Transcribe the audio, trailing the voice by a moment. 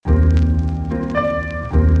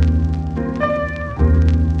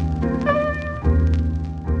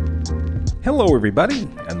Hello, everybody,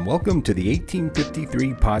 and welcome to the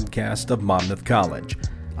 1853 Podcast of Monmouth College.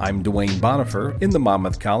 I'm Dwayne Bonifer in the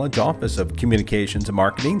Monmouth College Office of Communications and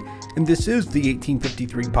Marketing, and this is the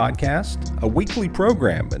 1853 Podcast, a weekly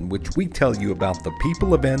program in which we tell you about the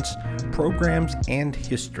people, events, programs, and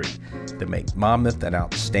history that make Monmouth an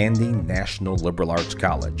outstanding national liberal arts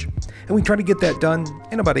college. And we try to get that done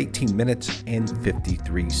in about 18 minutes and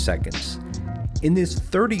 53 seconds. In this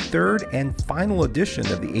 33rd and final edition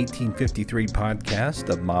of the 1853 podcast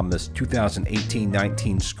of Monmouth's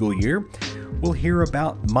 2018-19 school year, we'll hear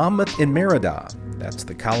about Monmouth in Merida. That's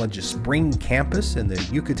the college's spring campus in the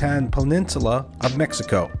Yucatan Peninsula of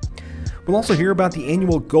Mexico. We'll also hear about the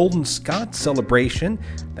annual Golden Scots Celebration.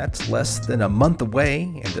 That's less than a month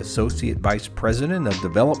away, and Associate Vice President of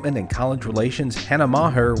Development and College Relations Hannah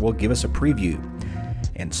Maher will give us a preview.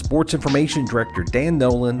 And Sports Information Director Dan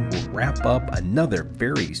Nolan will wrap up another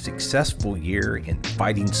very successful year in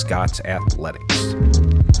Fighting Scots athletics.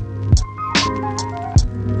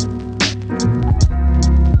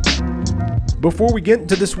 Before we get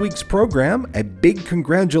into this week's program, a big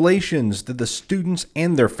congratulations to the students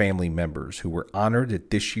and their family members who were honored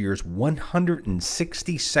at this year's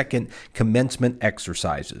 162nd commencement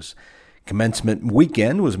exercises. Commencement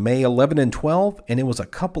weekend was May 11 and 12, and it was a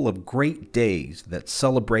couple of great days that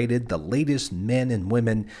celebrated the latest men and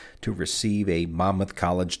women to receive a Monmouth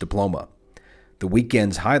College diploma. The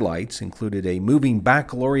weekend's highlights included a moving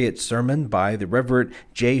baccalaureate sermon by the Reverend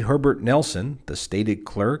J. Herbert Nelson, the stated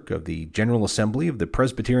clerk of the General Assembly of the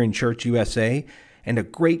Presbyterian Church USA, and a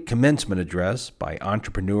great commencement address by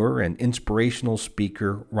entrepreneur and inspirational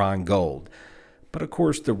speaker Ron Gold. But of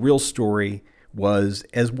course, the real story was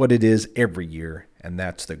as what it is every year, and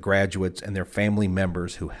that's the graduates and their family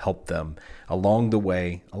members who helped them along the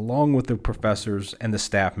way, along with the professors and the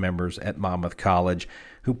staff members at Monmouth College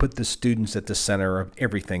who put the students at the center of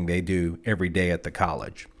everything they do every day at the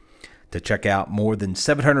college. To check out more than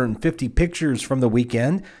 750 pictures from the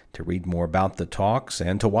weekend, to read more about the talks,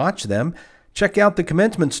 and to watch them, check out the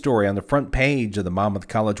commencement story on the front page of the Monmouth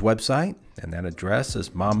College website, and that address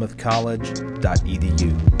is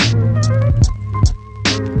monmouthcollege.edu.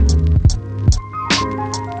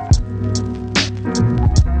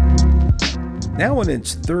 Now in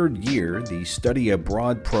its third year, the study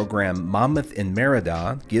abroad program Monmouth in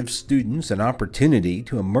Merida gives students an opportunity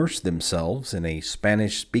to immerse themselves in a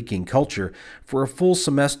Spanish-speaking culture for a full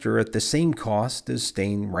semester at the same cost as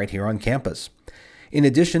staying right here on campus. In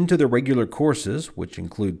addition to the regular courses, which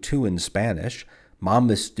include 2 in Spanish,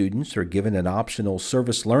 Monmouth students are given an optional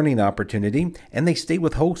service learning opportunity, and they stay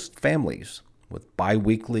with host families. With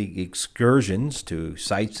bi-weekly excursions to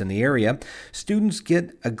sites in the area, students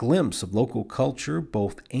get a glimpse of local culture,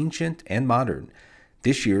 both ancient and modern.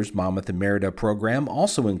 This year's Monmouth and Merida program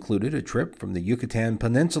also included a trip from the Yucatan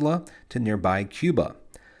Peninsula to nearby Cuba.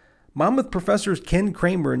 Monmouth professors Ken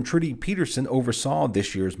Cramer and Trudi Peterson oversaw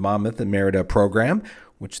this year's Monmouth and Merida program,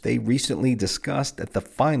 which they recently discussed at the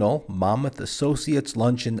final Monmouth Associates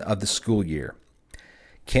Luncheon of the school year.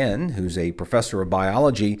 Ken, who's a professor of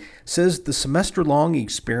biology, says the semester-long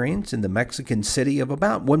experience in the Mexican city of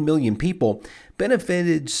about 1 million people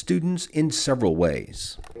benefited students in several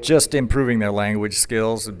ways. Just improving their language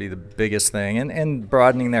skills would be the biggest thing, and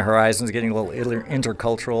broadening their horizons, getting a little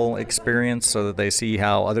intercultural experience so that they see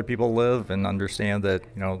how other people live and understand that,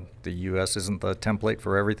 the U.S. isn't the template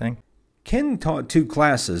for everything. Ken taught 2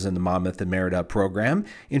 classes in the Monmouth and Merida program,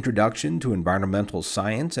 Introduction to Environmental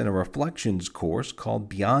Science and a reflections course called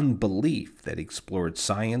Beyond Belief that explored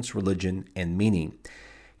science, religion, and meaning.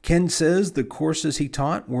 Ken says the courses he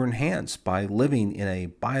taught were enhanced by living in a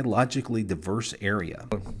biologically diverse area.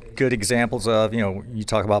 Good examples of, you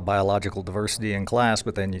talk about biological diversity in class,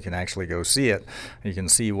 but then you can actually go see it. You can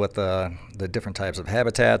see what the different types of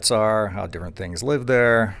habitats are, how different things live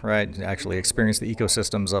there, right? Actually experience the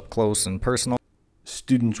ecosystems up close and personal.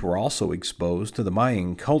 Students were also exposed to the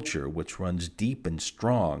Mayan culture, which runs deep and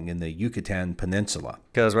strong in the Yucatan Peninsula.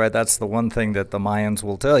 Because, right, that's the one thing that the Mayans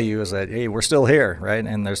will tell you is that, hey, we're still here, right?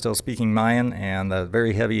 And they're still speaking Mayan, and a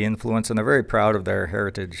very heavy influence, and they're very proud of their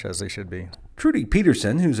heritage, as they should be. Trudi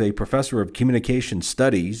Peterson, who's a professor of communication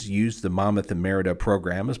studies, used the Monmouth and Merida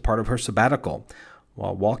program as part of her sabbatical.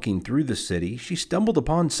 While walking through the city, she stumbled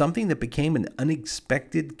upon something that became an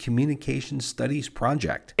unexpected communication studies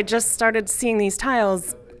project. I just started seeing these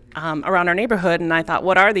tiles around our neighborhood, and I thought,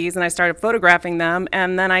 what are these? And I started photographing them,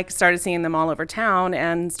 and then I started seeing them all over town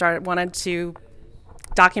and wanted to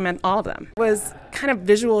document all of them. It was kind of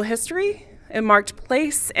visual history. It marked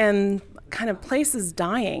place and kind of places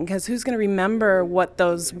dying, because who's going to remember what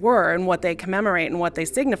those were and what they commemorate and what they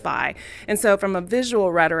signify? And so from a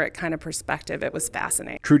visual rhetoric kind of perspective, it was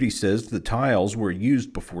fascinating. Trudi says the tiles were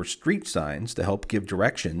used before street signs to help give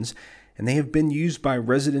directions, and they have been used by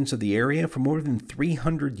residents of the area for more than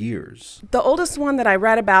 300 years. The oldest one that I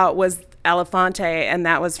read about was Elefante, and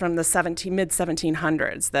that was from the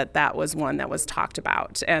mid-1700s, that was one that was talked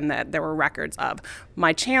about and that there were records of.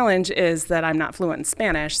 My challenge is that I'm not fluent in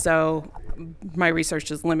Spanish, so my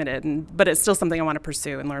research is limited, but it's still something I want to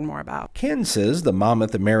pursue and learn more about. Ken says the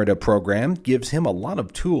Monmouth and Merida program gives him a lot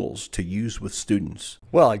of tools to use with students.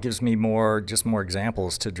 Well, it gives me more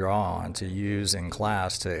examples to draw on, to use in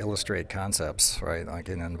class to illustrate concepts, right? Like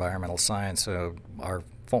in environmental science. So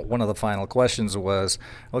one of the final questions was,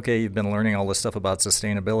 okay, you've been learning all this stuff about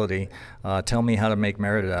sustainability. Tell me how to make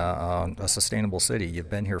Merida a sustainable city. You've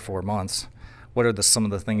been here 4 months. What are some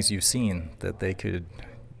of the things you've seen that they could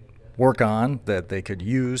work on, that they could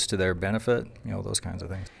use to their benefit, those kinds of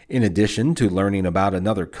things. In addition to learning about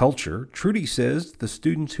another culture, Trudi says the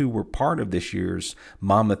students who were part of this year's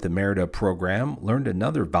Monmouth and Merida program learned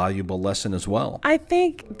another valuable lesson as well. I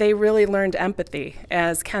think they really learned empathy.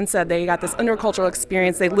 As Ken said, they got this intercultural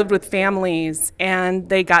experience. They lived with families, and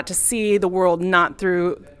they got to see the world not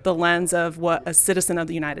through the lens of what a citizen of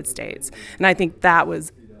the United States. And I think that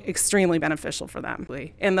was extremely beneficial for them.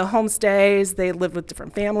 In the homestays, they lived with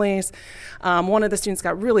different families. One of the students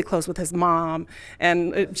got really close with his mom,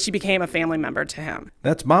 and she became a family member to him.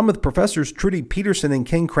 That's Monmouth professors Trudi Peterson and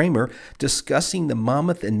Ken Cramer discussing the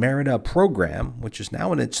Monmouth and Merida program, which is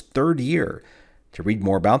now in its 3rd year. To read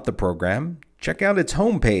more about the program, check out its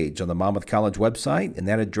homepage on the Monmouth College website, and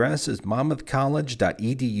that address is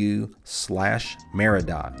monmouthcollege.edu/Merida,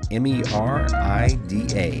 MERIDA.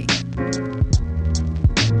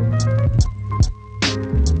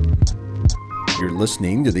 You're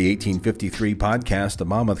listening to the 1853 podcast of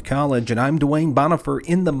Monmouth College, and I'm Dwayne Bonifer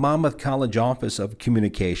in the Monmouth College Office of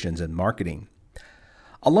Communications and Marketing.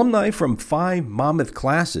 Alumni from 5 Monmouth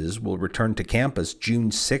classes will return to campus June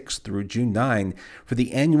 6 through June 9 for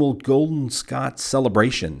the annual Golden Scots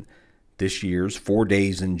Celebration. This year's 4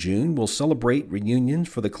 days in June will celebrate reunions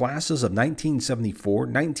for the classes of 1974,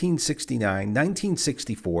 1969,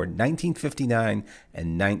 1964, 1959,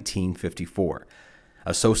 and 1954.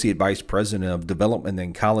 Associate Vice President of Development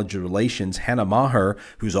and College Relations Hannah Maher,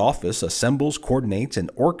 whose office assembles, coordinates, and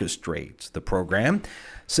orchestrates the program,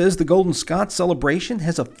 says the Golden Scots Celebration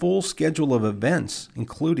has a full schedule of events,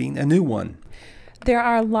 including a new one. There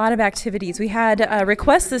are a lot of activities. We had a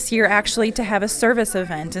request this year actually to have a service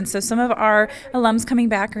event, and so some of our alums coming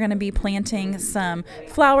back are going to be planting some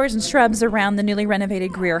flowers and shrubs around the newly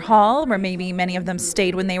renovated Greer Hall, where maybe many of them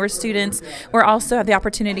stayed when they were students. We'll also have the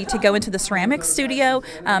opportunity to go into the ceramics studio,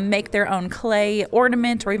 make their own clay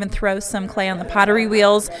ornament, or even throw some clay on the pottery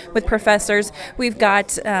wheels with professors. We've got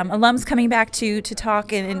alums coming back to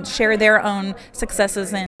talk and share their own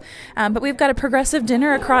successes. But we've got a progressive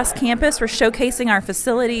dinner across campus. We're showcasing our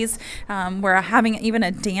facilities. We're having even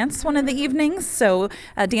a dance one of the evenings. So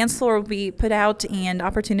a dance floor will be put out, and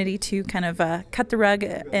opportunity to kind of cut the rug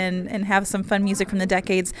and have some fun music from the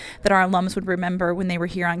decades that our alums would remember when they were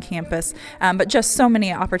here on campus. But just so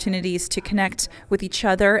many opportunities to connect with each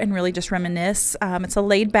other and really just reminisce. It's a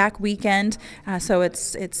laid-back weekend, so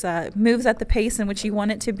it's moves at the pace in which you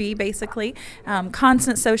want it to be, basically.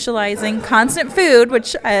 Constant socializing, constant food,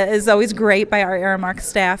 which is always great by our Aramark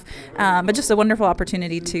staff, but just a wonderful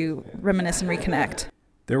opportunity to reminisce and reconnect.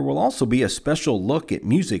 There will also be a special look at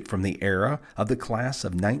music from the era of the class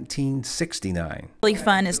of 1969. Really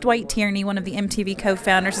fun is Dwight Tierney, one of the MTV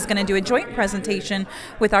co-founders, is going to do a joint presentation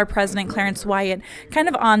with our president, Clarence Wyatt, kind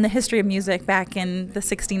of on the history of music back in the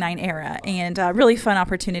 69 era, and a really fun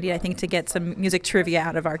opportunity, I think, to get some music trivia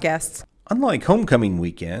out of our guests. Unlike homecoming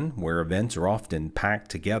weekend, where events are often packed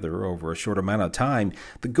together over a short amount of time,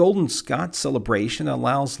 the Golden Scots Celebration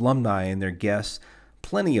allows alumni and their guests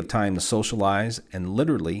plenty of time to socialize and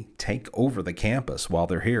literally take over the campus while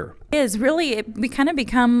they're here. It is really, we kind of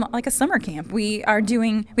become like a summer camp. We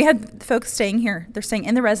have folks staying here. They're staying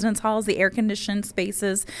in the residence halls, the air-conditioned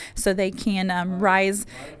spaces, so they can rise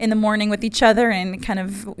in the morning with each other and kind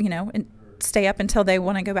of, stay up until they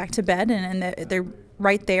want to go back to bed, and they're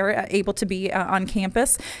right there, able to be on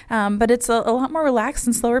campus. But it's a lot more relaxed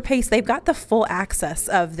and slower pace. They've got the full access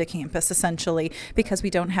of the campus, essentially, because we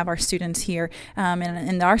don't have our students here.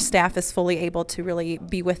 And our staff is fully able to really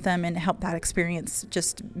be with them and help that experience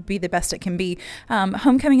just be the best it can be.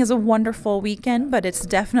 Homecoming is a wonderful weekend, but it's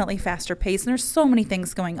definitely faster paced. And there's so many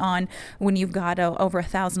things going on when you've got over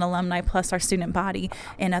 1,000 alumni plus our student body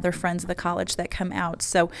and other friends of the college that come out.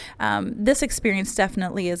 So this experience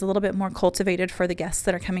definitely is a little bit more cultivated for the guests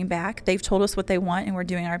that are coming back. They've told us what they want, and we're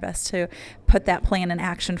doing our best to put that plan in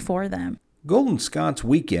action for them. Golden Scots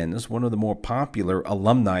Weekend is one of the more popular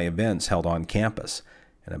alumni events held on campus.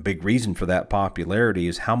 And a big reason for that popularity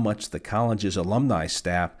is how much the college's alumni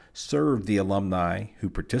staff serve the alumni who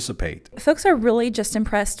participate. Folks are really just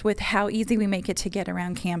impressed with how easy we make it to get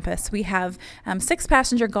around campus. We have 6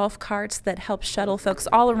 passenger golf carts that help shuttle folks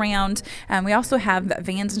all around. We also have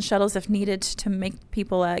vans and shuttles if needed to make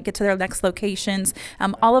people get to their next locations.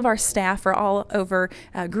 All of our staff are all over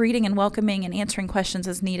greeting and welcoming and answering questions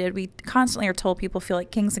as needed. We constantly are told people feel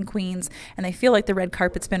like kings and queens, and they feel like the red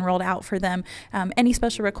carpet's been rolled out for them. Any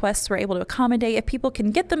special requests we're able to accommodate. If people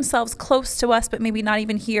can get themselves close to us but maybe not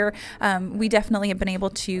even here, we definitely have been able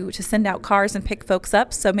to send out cars and pick folks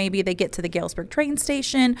up. So maybe they get to the Galesburg train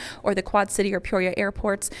station or the Quad City or Peoria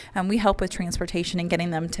airports. We help with transportation and getting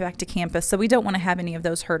them back to campus. So we don't want to have any of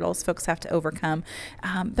those hurdles folks have to overcome.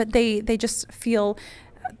 But they just feel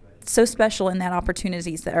so special in that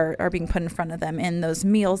opportunities that are being put in front of them, and those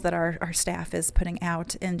meals that our staff is putting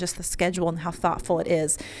out, and just the schedule and how thoughtful it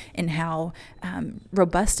is and how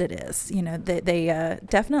robust it is. You know, they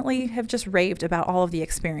definitely have just raved about all of the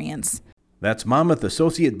experience. That's Monmouth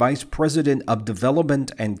Associate Vice President of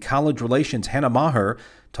Development and College Relations, Hannah Maher,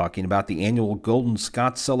 talking about the annual Golden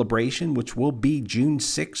Scots Celebration, which will be June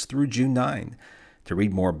 6 through June 9. To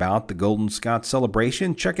read more about the Golden Scots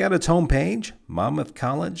Celebration, check out its homepage,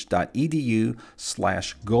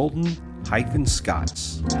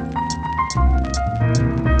 monmouthcollege.edu/golden-scots.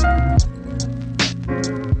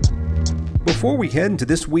 Before we head into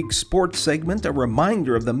this week's sports segment, a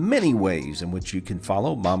reminder of the many ways in which you can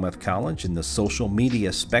follow Monmouth College in the social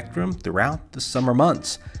media spectrum throughout the summer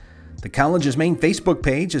months. The college's main Facebook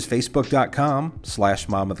page is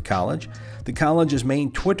facebook.com/Monmouth College. The college's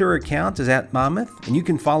main Twitter account is @Monmouth, and you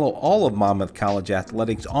can follow all of Monmouth College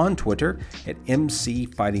athletics on Twitter at MC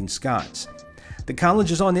Fighting Scots. The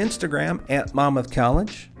college is on Instagram @Monmouth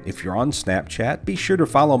College. If you're on Snapchat, be sure to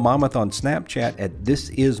follow Monmouth on Snapchat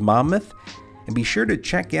 @ThisIsMonmouth. And be sure to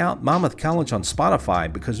check out Monmouth College on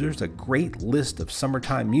Spotify, because there's a great list of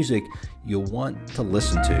summertime music you'll want to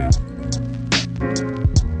listen to.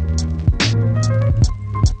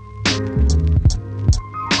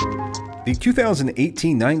 The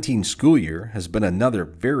 2018-19 school year has been another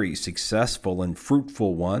very successful and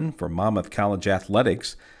fruitful one for Monmouth College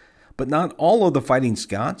athletics, but not all of the Fighting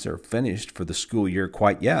Scots are finished for the school year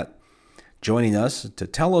quite yet. Joining us to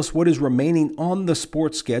tell us what is remaining on the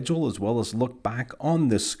sports schedule as well as look back on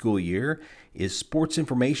this school year is Sports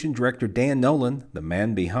Information Director Dan Nolan, the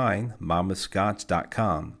man behind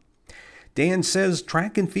MonmouthScots.com. Dan says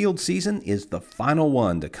track and field season is the final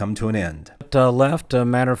one to come to an end. Left.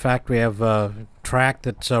 Matter of fact, we have track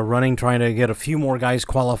that's running, trying to get a few more guys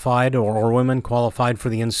qualified or women qualified for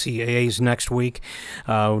the NCAAs next week.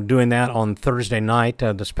 Doing that on Thursday night,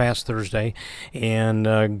 this past Thursday,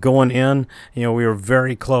 and going in, we were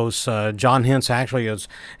very close. John Hintz actually has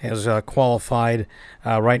qualified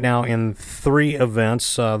right now in 3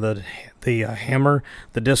 events: the hammer,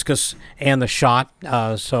 the discus, and the shot.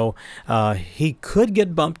 So he could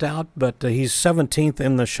get bumped out, but he's 17th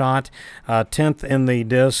in the shot, 10th in the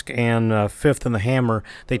disc, and 5th in the hammer.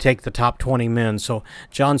 They take the top 20 men. So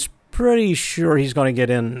John's pretty sure he's going to get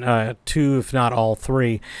in 2, if not all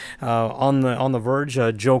 3. On the verge,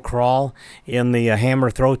 Joe Crawl in the hammer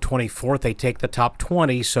throw, 24th. They take the top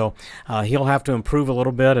 20, so he'll have to improve a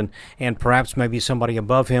little bit, and perhaps maybe somebody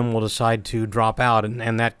above him will decide to drop out,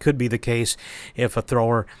 and that could be the case if a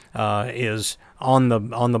thrower is on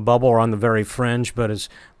the bubble or on the very fringe, but is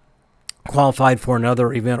qualified for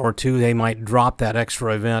another event or 2, they might drop that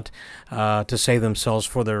extra event to save themselves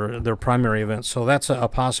for their primary event. So that's a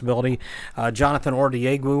possibility. Jonathan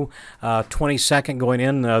Ordiegu, 22nd going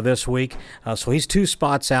in this week. So he's 2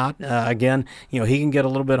 spots out. Again, he can get a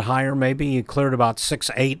little bit higher maybe. He cleared about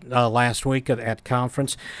 6'8" last week at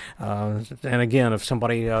conference. And again, if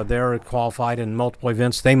somebody there qualified in multiple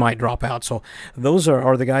events, they might drop out. So those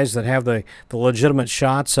are the guys that have the legitimate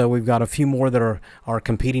shots. We've got a few more that are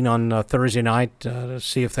competing on Thursday night to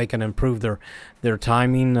see if they can improve their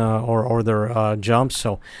timing or their jumps.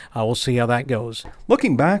 So we'll see how that goes.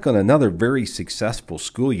 Looking back on another very successful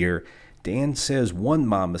school year, Dan says one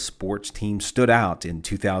Monmouth sports team stood out in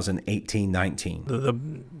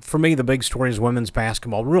 2018-19. For me, the big story is women's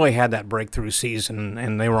basketball. Really had that breakthrough season,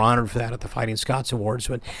 and they were honored for that at the Fighting Scots Awards.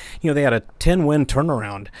 But, they had a 10-win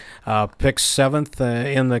turnaround, picked 7th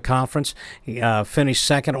in the conference, finished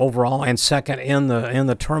 2nd overall and 2nd in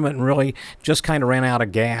the tournament, and really just kind of ran out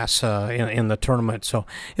of gas in the tournament. So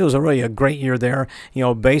it was really a great year there.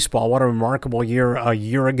 Baseball, what a remarkable year a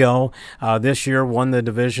year ago. This year won the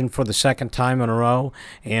division for the second time in a row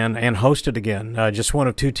and hosted again. Just one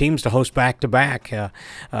of 2 teams to host back-to-back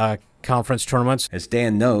conference tournaments. As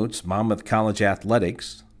Dan notes, Monmouth College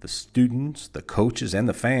athletics, the students, the coaches, and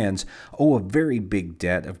the fans owe a very big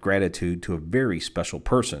debt of gratitude to a very special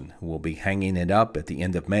person who will be hanging it up at the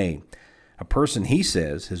end of May. A person he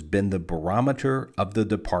says has been the barometer of the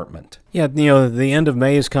department. Yeah, the end of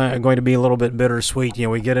May is kind of going to be a little bit bittersweet.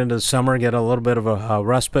 We get into the summer, get a little bit of a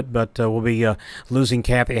respite, but we'll be losing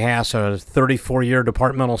Kathy Haas, a 34-year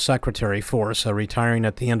departmental secretary for us, retiring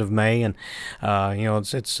at the end of May. And,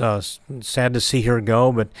 it's sad to see her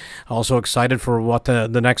go, but also excited for what the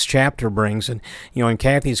next chapter brings. And, in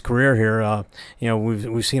Kathy's career here,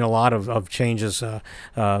 we've seen a lot of changes.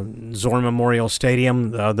 Zorn Memorial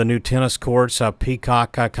Stadium, the new tennis courts,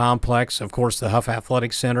 Peacock Complex, of course, the Huff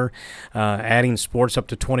Athletic Center, adding sports up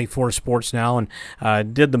to 24 sports now, and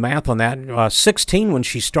did the math on that. 16 when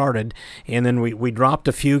she started, and then we dropped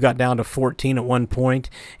a few, got down to 14 at one point,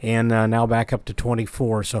 and now back up to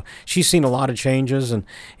 24. So she's seen a lot of changes and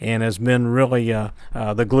has been really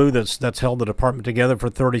the glue that's held the department together for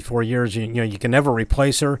 34 years. You can never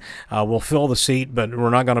replace her. We'll fill the seat, but we're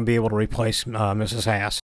not going to be able to replace Mrs.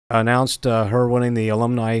 Haas. Announced her winning the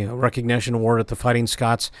Alumni Recognition Award at the Fighting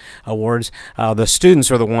Scots Awards. The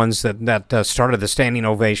students are the ones that started the standing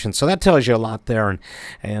ovation, so that tells you a lot there.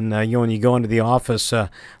 And when you go into the office,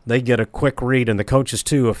 they get a quick read, and the coaches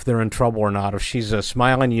too, if they're in trouble or not. If she's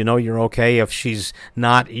smiling, you're okay. If she's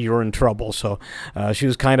not, you're in trouble. So she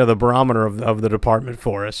was kind of the barometer of the department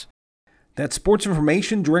for us. That's Sports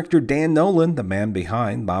Information Director Dan Nolan, the man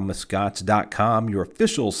behind MonmouthScots.com, your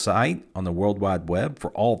official site on the World Wide Web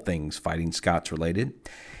for all things Fighting Scots related.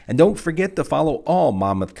 And don't forget to follow all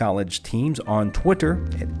Monmouth College teams on Twitter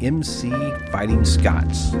at MC Fighting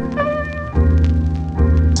Scots.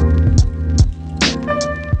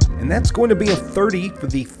 And that's going to be a 30 for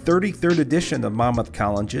the 33rd edition of Monmouth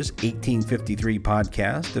College's 1853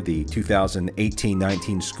 podcast of the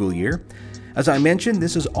 2018-19 school year. As I mentioned,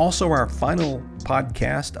 this is also our final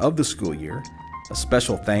podcast of the school year. A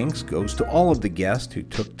special thanks goes to all of the guests who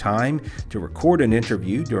took time to record an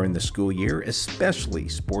interview during the school year, especially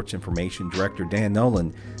Sports Information Director Dan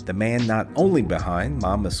Nolan, the man not only behind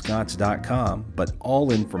MonmouthScots.com, but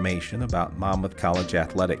all information about Monmouth College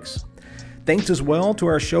athletics. Thanks as well to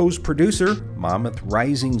our show's producer, Monmouth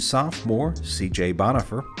Rising sophomore, C.J.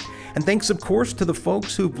 Bonifer. And thanks, of course, to the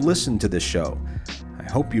folks who've listened to this show. I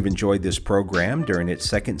hope you've enjoyed this program during its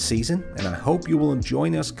second season, and I hope you will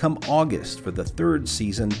join us come August for the third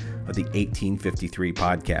season of the 1853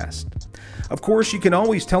 podcast. Of course, you can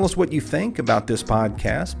always tell us what you think about this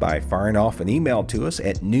podcast by firing off an email to us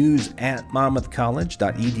at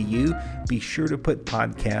news@monmouthcollege.edu. Be sure to put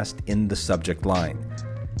podcast in the subject line.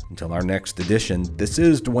 Until our next edition, this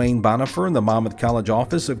is Dwayne Bonifer in the Monmouth College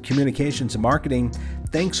Office of Communications and Marketing.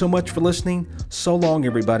 Thanks so much for listening. So long,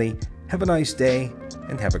 everybody. Have a nice day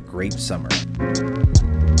and have a great summer.